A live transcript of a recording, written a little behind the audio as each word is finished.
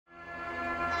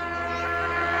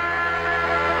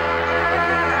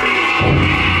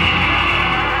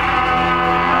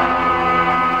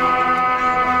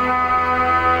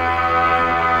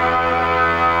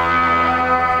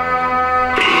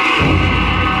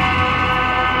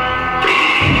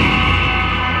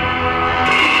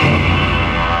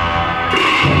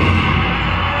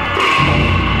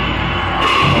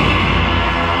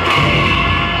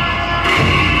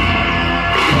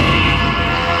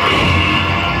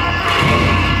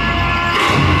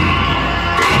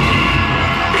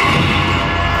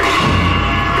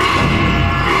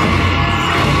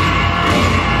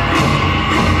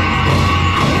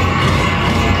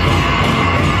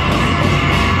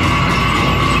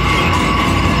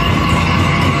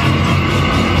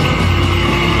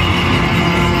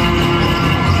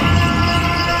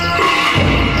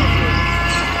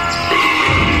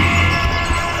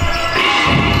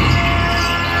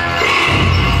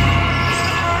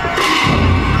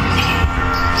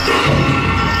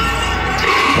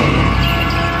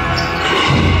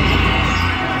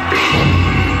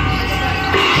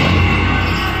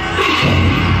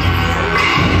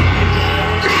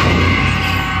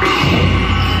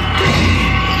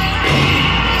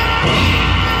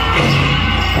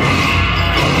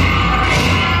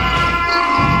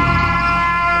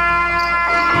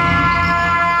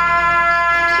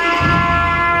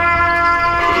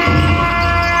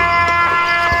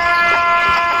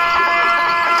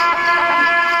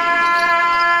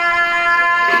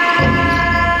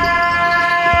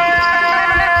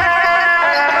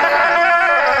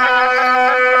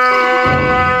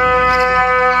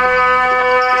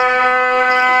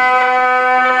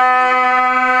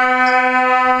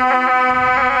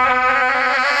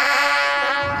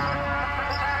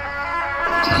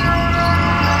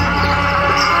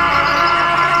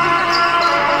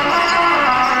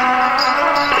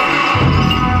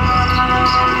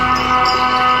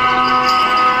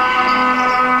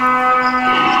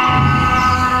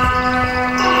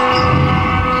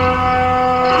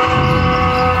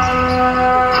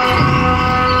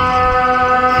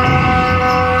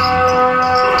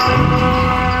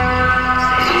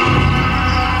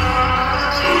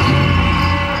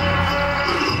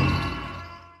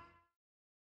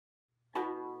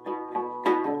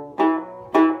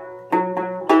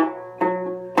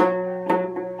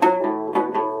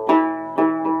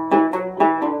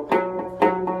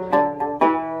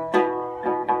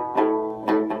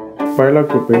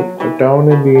Bylakuppe, a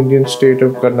town in the Indian state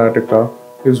of Karnataka,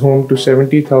 is home to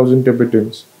 70,000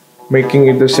 Tibetans, making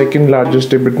it the second largest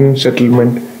Tibetan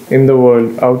settlement in the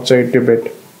world outside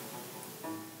Tibet.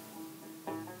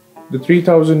 The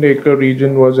 3,000-acre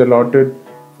region was allotted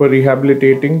for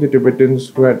rehabilitating the Tibetans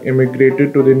who had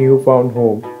immigrated to their newfound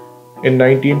home in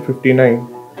 1959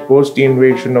 post the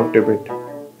invasion of Tibet.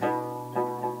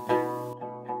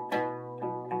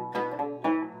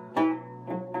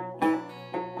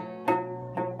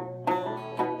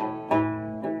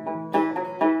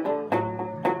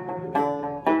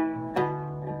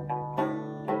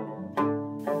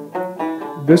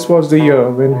 This was the year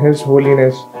when His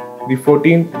Holiness the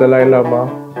 14th Dalai Lama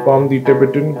formed the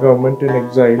Tibetan government in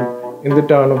exile in the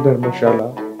town of Dharmshala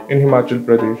in Himachal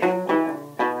Pradesh.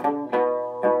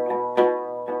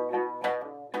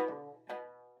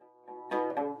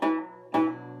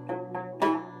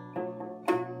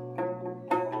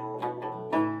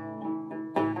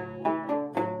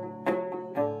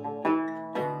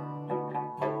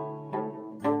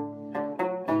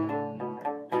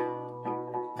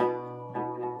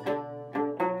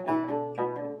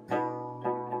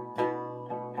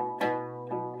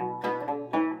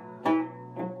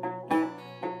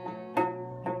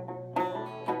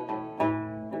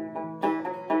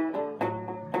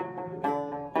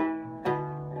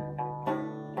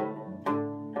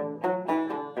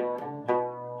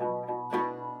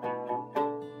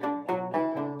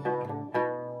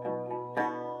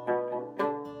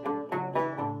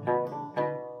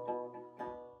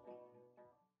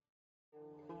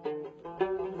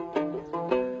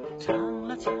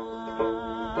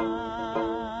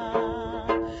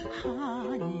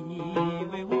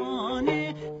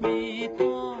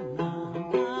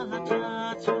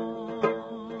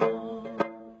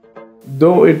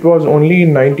 Though it was only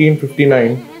in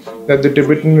 1959 that the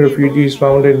Tibetan refugees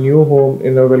found a new home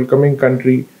in a welcoming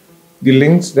country, the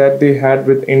links that they had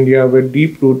with India were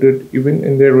deep rooted even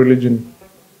in their religion.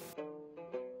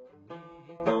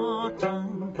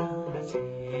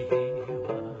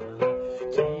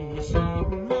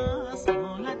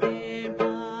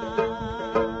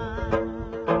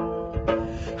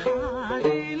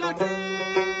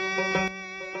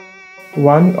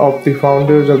 One of the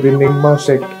founders of the Nyingma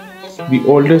sect, the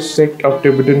oldest sect of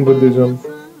Tibetan Buddhism,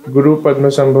 Guru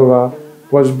Padmasambhava,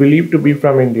 was believed to be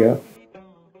from India.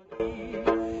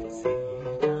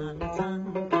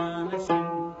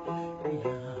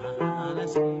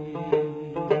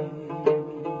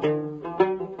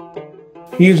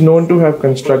 He is known to have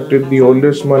constructed the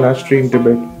oldest monastery in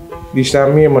Tibet, the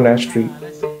Samye Monastery.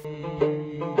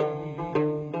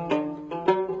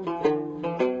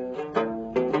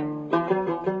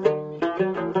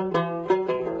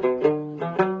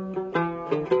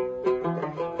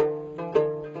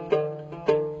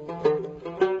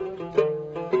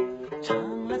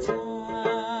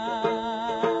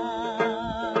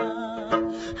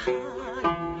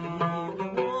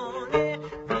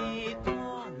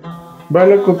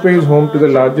 Bylakuppe is home to the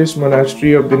largest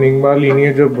monastery of the Nyingma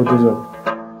lineage of Buddhism.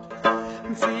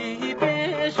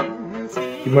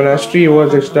 The monastery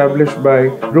was established by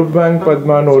Dhruv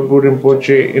Padma Nodbu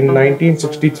Rinpoche in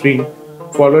 1963,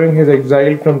 following his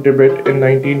exile from Tibet in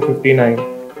 1959.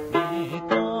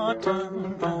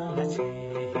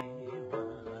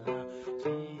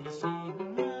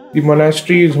 The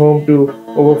monastery is home to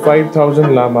over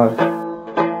 5,000 lamas.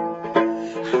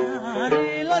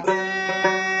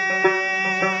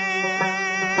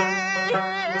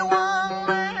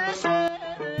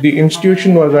 The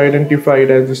institution was identified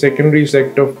as the secondary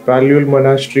sect of Palul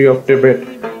Monastery of Tibet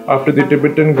after the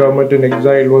Tibetan government in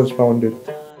exile was founded.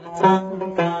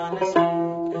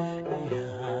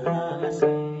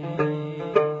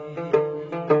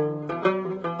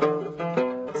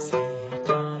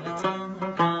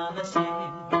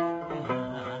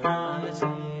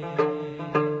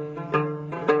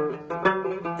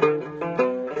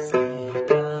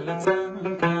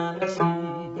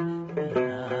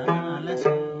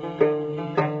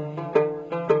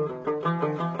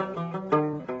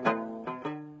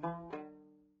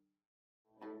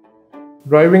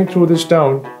 Driving through this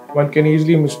town, one can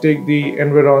easily mistake the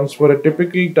environs for a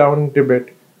typical town in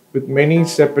Tibet, with many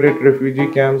separate refugee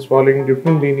camps following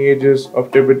different lineages of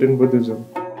Tibetan Buddhism.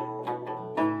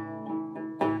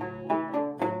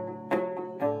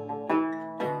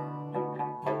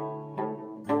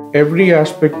 Every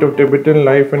aspect of Tibetan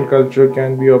life and culture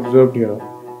can be observed here.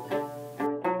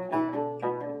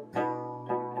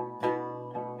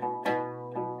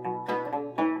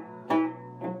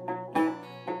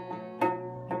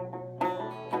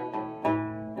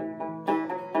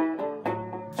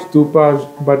 Stupas,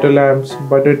 butter lamps,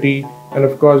 butter tea, and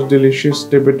of course delicious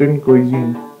Tibetan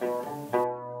cuisine.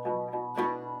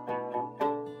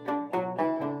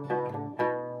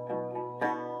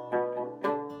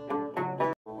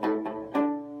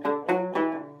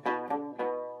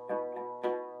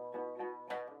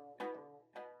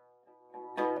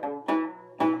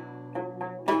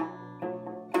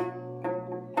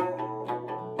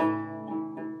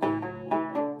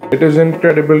 It is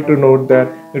incredible to note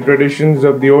that the traditions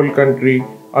of the old country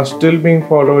are still being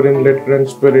followed in letter and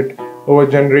spirit over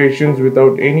generations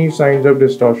without any signs of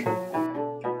distortion.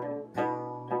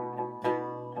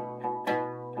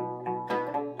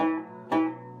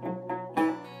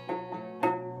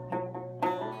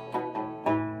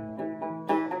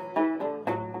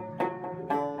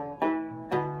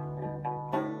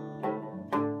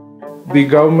 The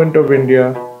Government of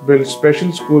India built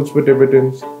special schools for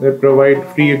Tibetans that provide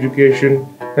free education,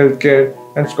 healthcare,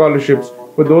 and scholarships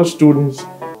for those students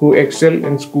who excel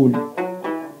in school.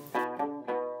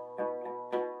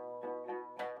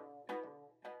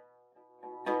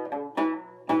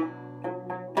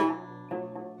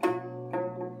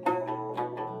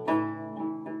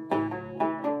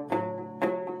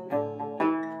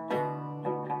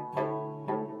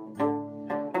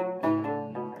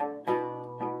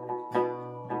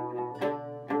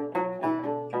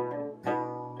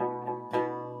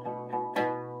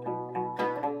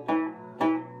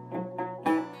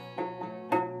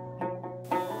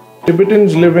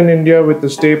 Tibetans live in India with a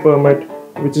stay permit,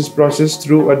 which is processed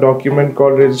through a document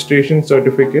called registration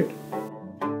certificate.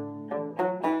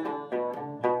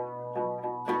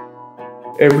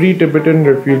 Every Tibetan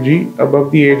refugee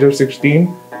above the age of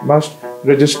 16 must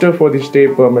register for the stay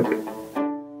permit.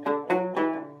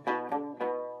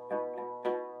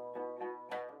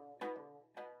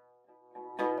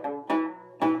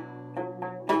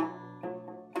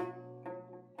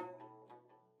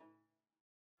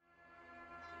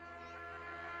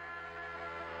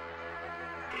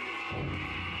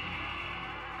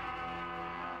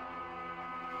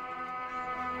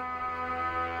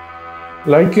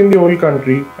 Like in the old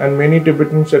country and many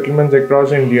Tibetan settlements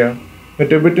across India, the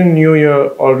Tibetan New Year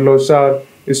or Losar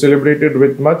is celebrated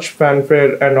with much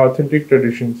fanfare and authentic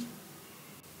traditions.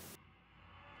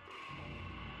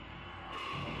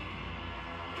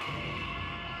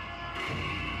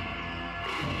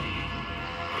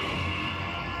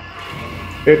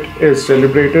 It is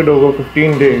celebrated over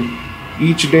 15 days,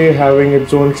 each day having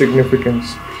its own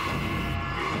significance.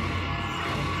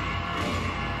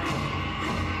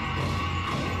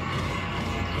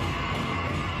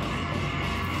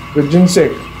 The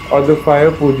Jinsek or the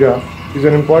fire puja is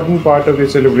an important part of the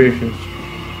celebrations.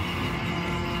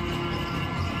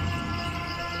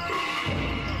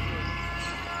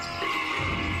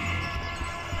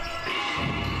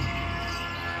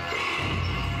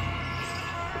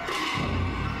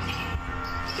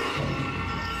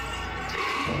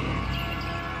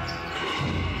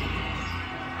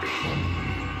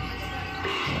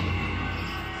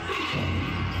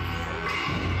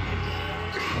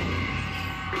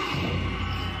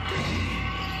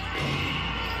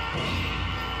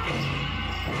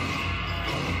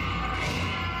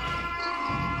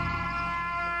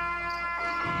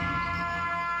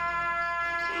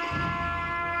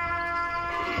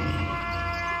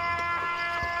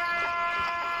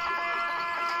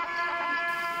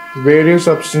 Various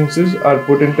substances are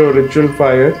put into a ritual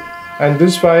fire, and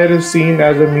this fire is seen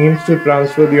as a means to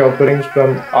transfer the offerings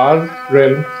from our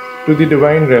realm to the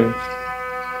divine realms.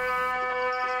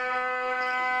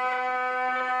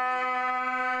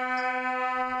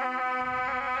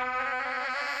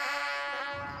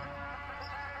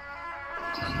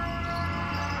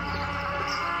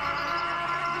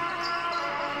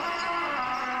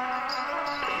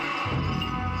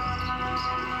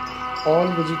 All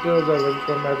visitors are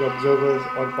welcome as observers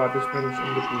or participants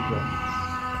in the puja.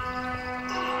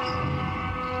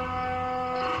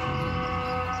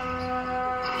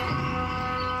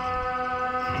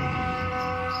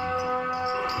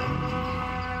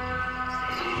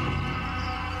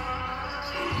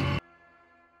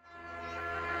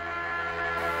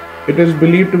 It is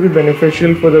believed to be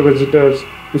beneficial for the visitors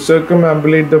to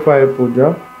circumambulate the fire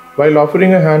puja while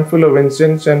offering a handful of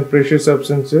incense and precious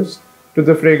substances to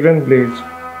the fragrant blaze.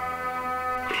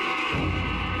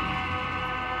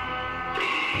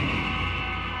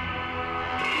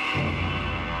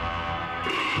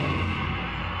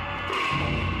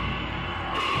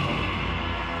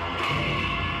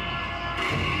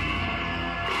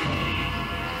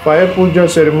 Fire puja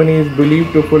ceremony is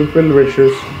believed to fulfill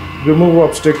wishes, remove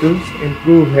obstacles,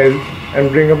 improve health, and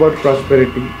bring about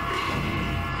prosperity.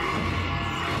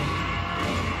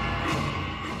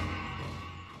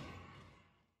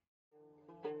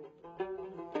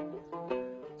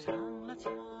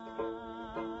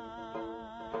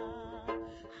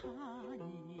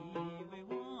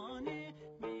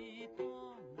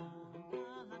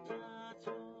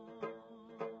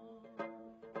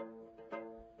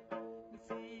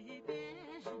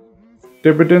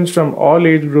 Tibetans from all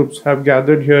age groups have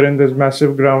gathered here in this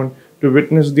massive ground to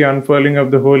witness the unfurling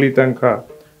of the Holy Tankha,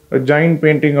 a giant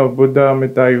painting of Buddha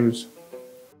Amitayus.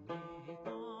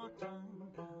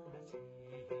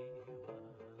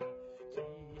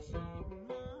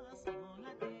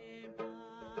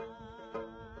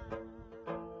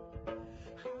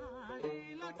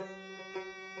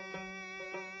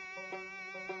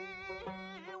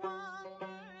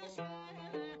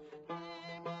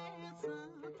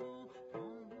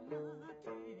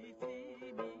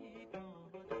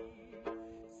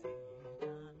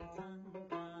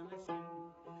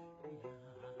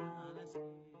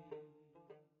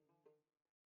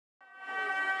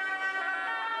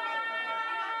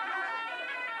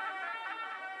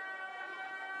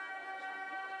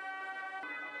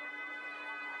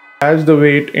 As the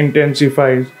wait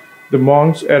intensifies, the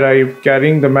monks arrive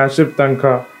carrying the massive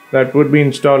tankha that would be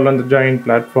installed on the giant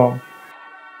platform.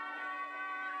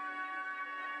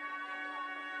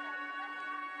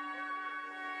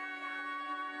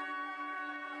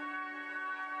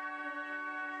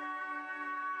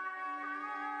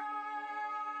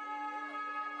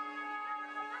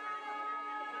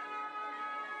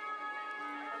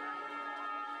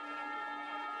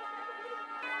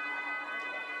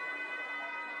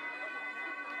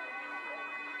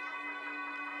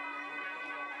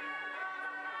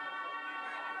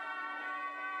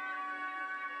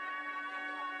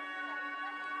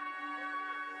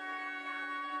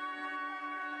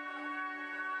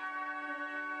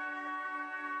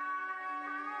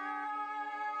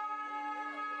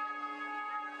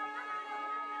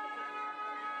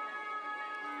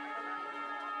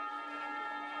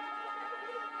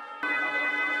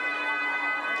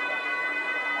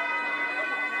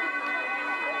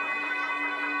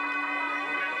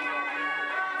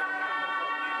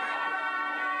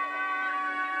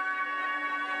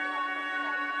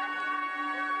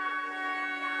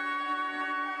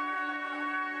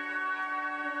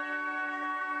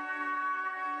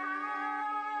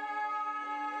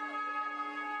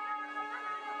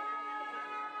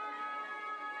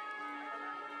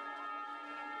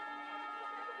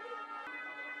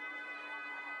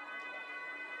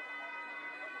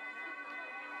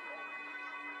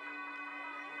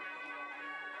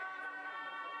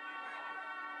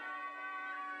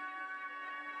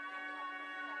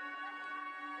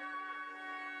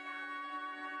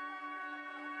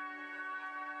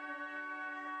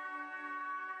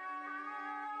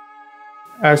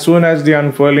 As soon as the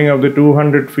unfurling of the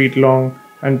 200 feet long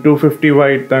and 250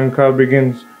 wide tankha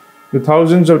begins, the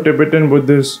thousands of Tibetan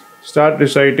Buddhists start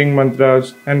reciting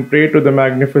mantras and pray to the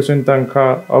magnificent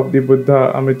tankha of the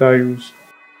Buddha Amitayus.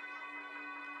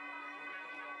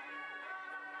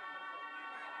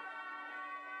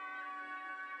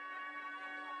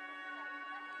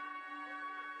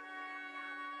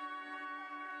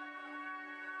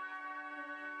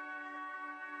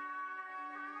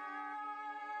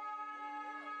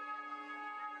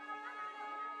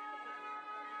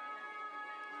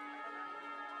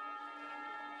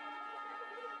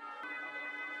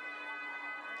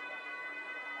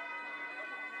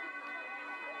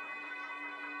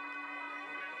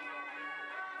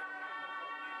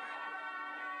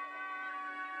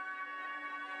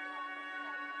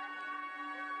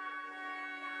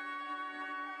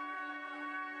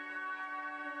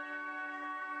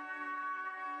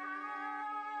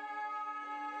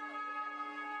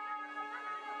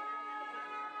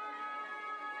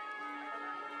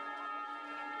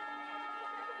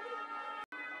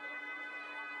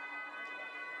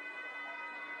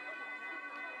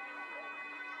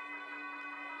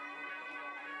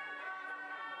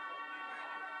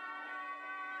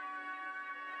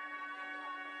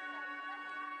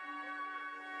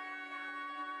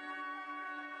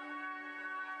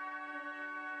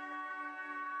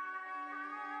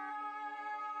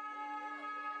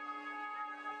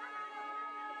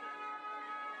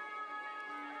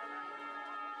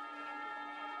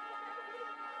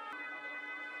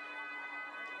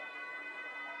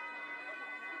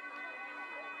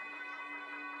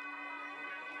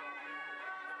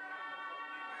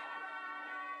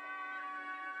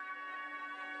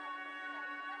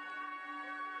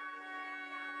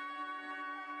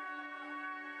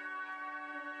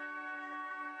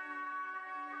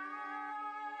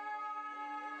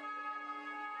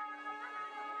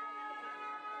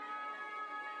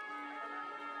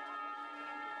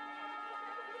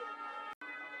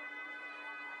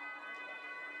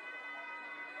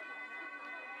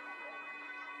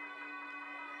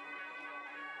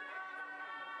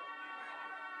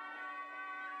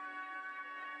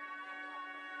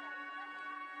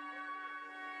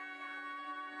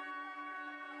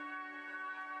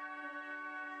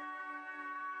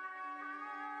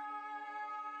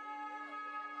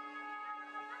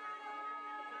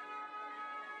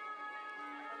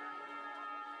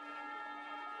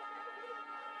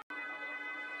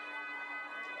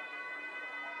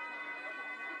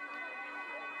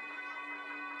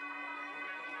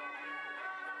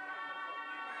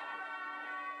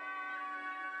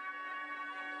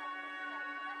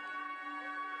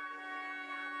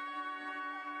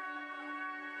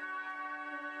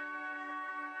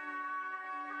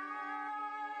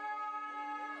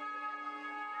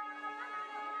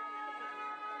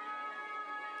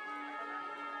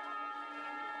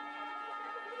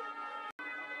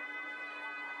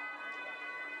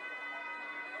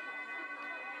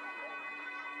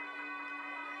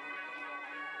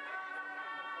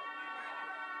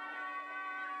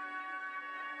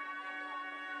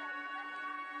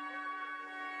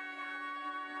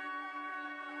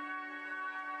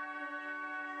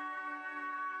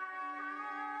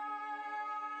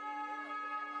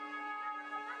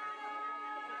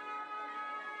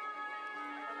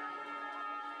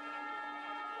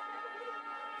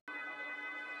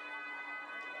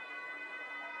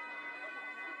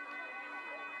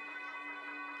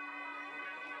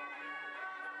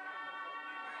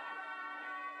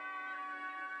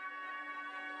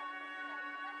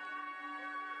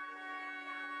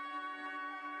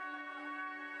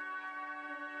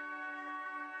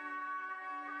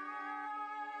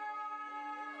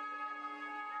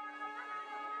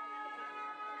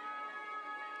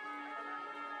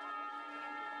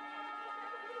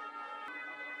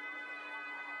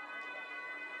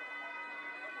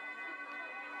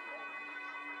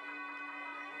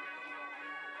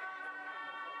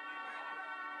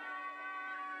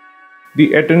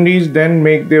 The attendees then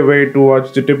make their way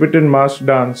towards the Tibetan mask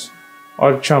dance,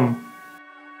 or chum.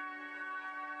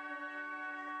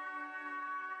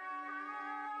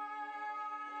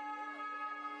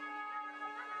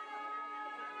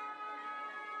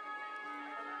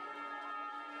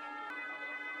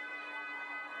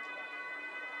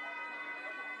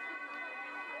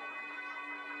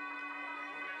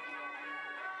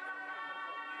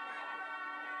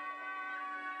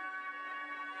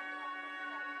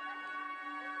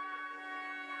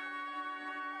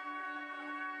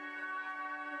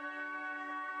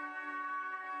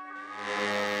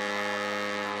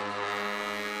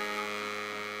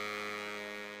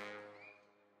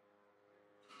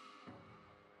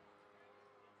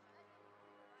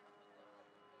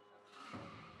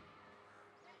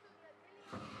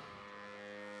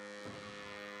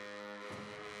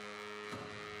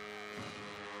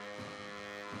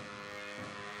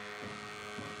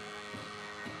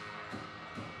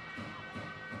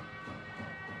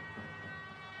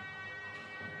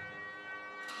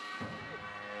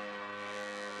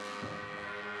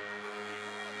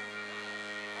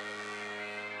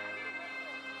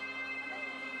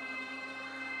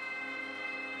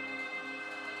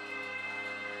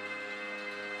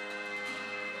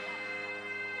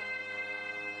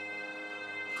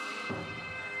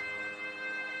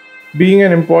 Being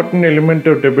an important element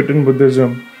of Tibetan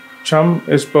Buddhism, chum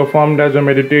is performed as a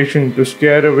meditation to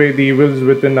scare away the evils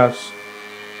within us.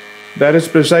 That is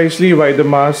precisely why the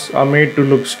masks are made to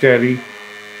look scary.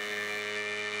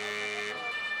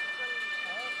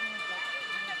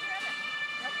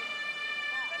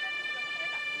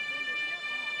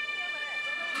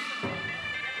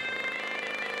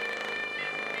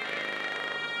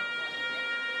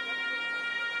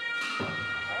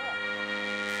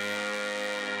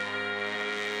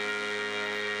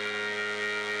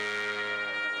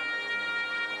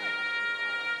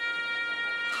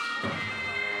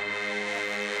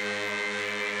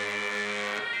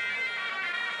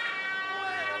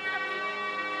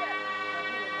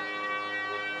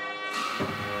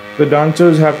 The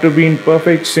dancers have to be in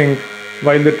perfect sync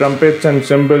while the trumpets and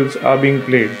cymbals are being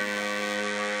played.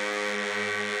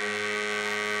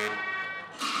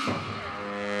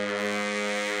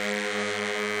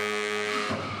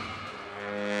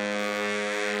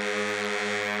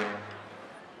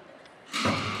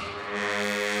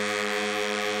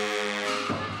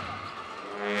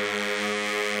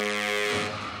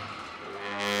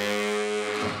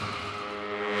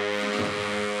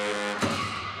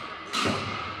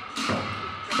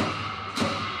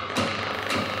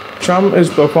 Chum is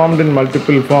performed in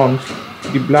multiple forms.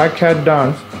 The Black Hat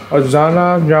Dance, or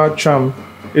Zana Ya Chum,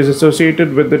 is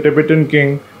associated with the Tibetan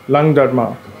king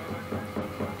Langdharma.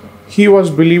 He was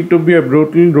believed to be a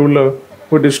brutal ruler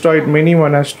who destroyed many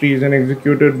monasteries and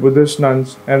executed Buddhist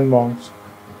nuns and monks.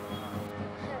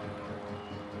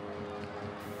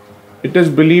 It is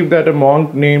believed that a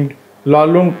monk named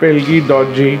Lalung Pelgi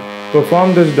Dorji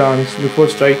performed this dance before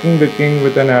striking the king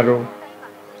with an arrow.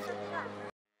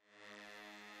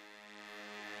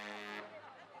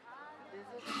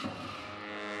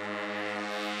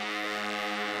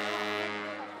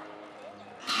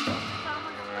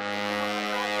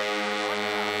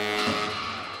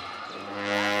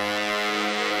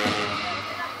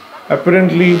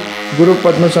 Apparently, Guru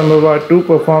Padmasambhava too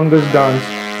performed this dance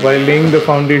while laying the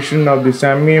foundation of the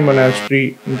Samye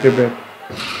monastery in Tibet.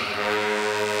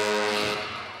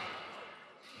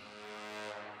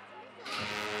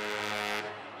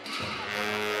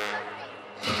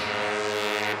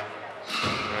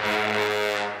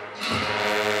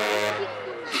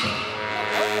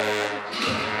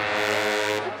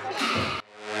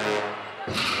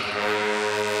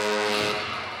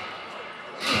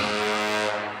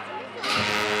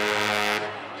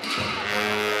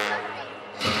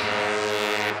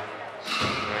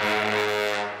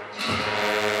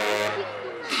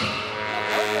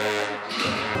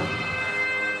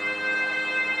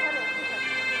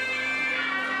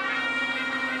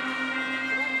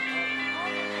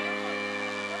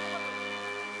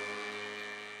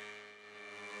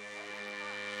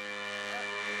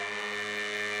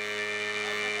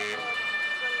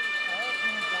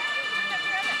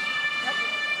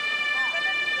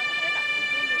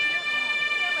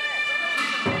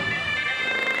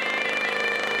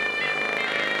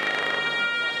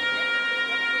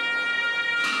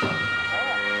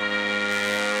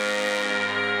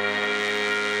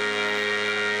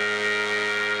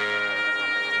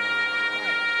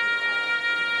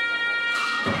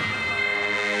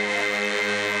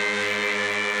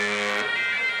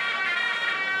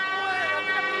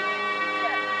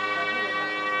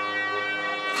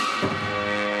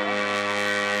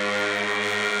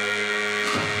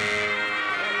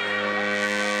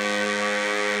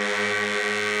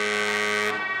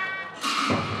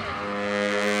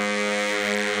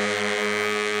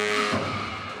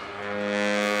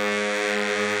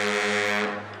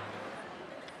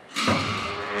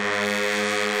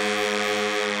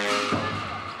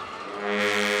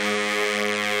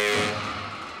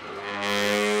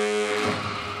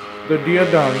 The deer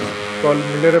dance, called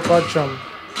Milarepa Cham,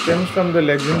 stems from the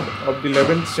legend of the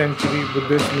 11th century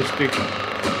Buddhist mystic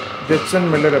Jetsun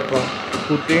Milarepa,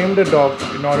 who tamed a dog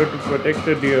in order to protect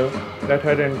a deer that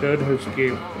had entered his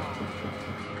cave.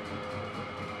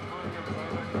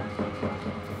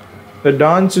 The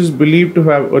dance is believed to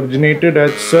have originated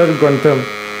at Sar Gwantham,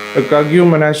 a Kagyu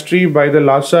monastery by the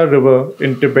Lhasa River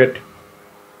in Tibet.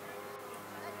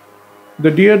 The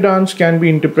deer dance can be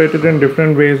interpreted in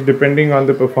different ways depending on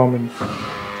the performance.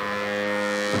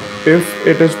 If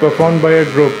it is performed by a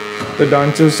group, the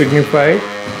dances signify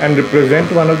and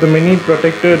represent one of the many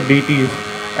protected deities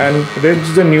and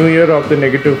rids the new year of the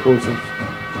negative forces.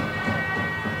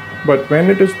 But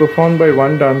when it is performed by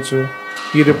one dancer,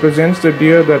 he represents the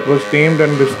deer that was tamed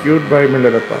and rescued by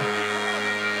Milarepa.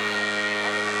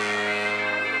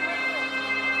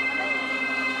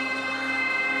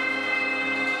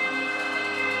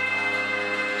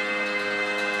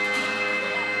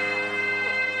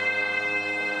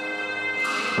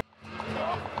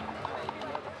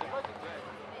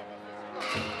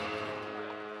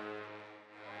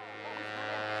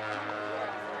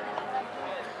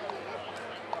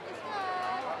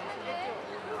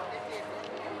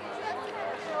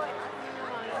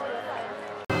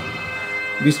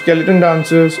 The skeleton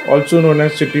dancers, also known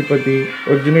as Sittipati,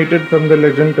 originated from the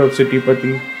legend of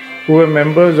Sittipati, who were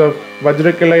members of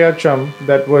Vajrakalaya Cham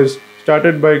that was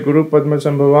started by Guru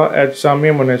Padmasambhava at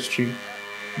Samya Monastery,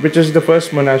 which is the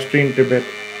first monastery in Tibet.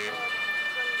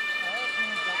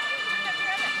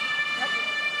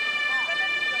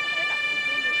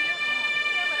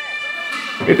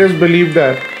 It is believed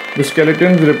that the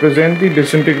skeletons represent the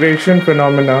disintegration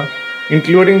phenomena,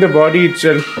 including the body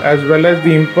itself as well as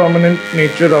the impermanent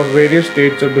nature of various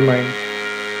states of the mind.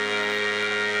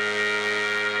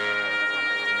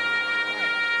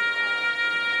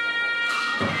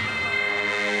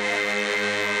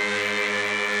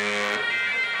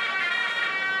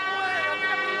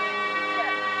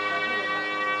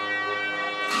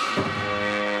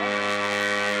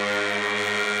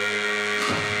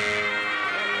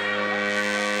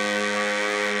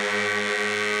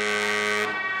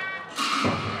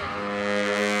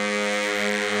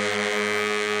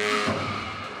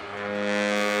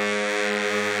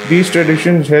 These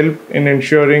traditions help in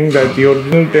ensuring that the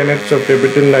original tenets of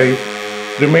Tibetan life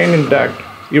remain intact,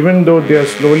 even though they are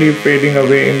slowly fading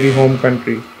away in the home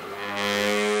country.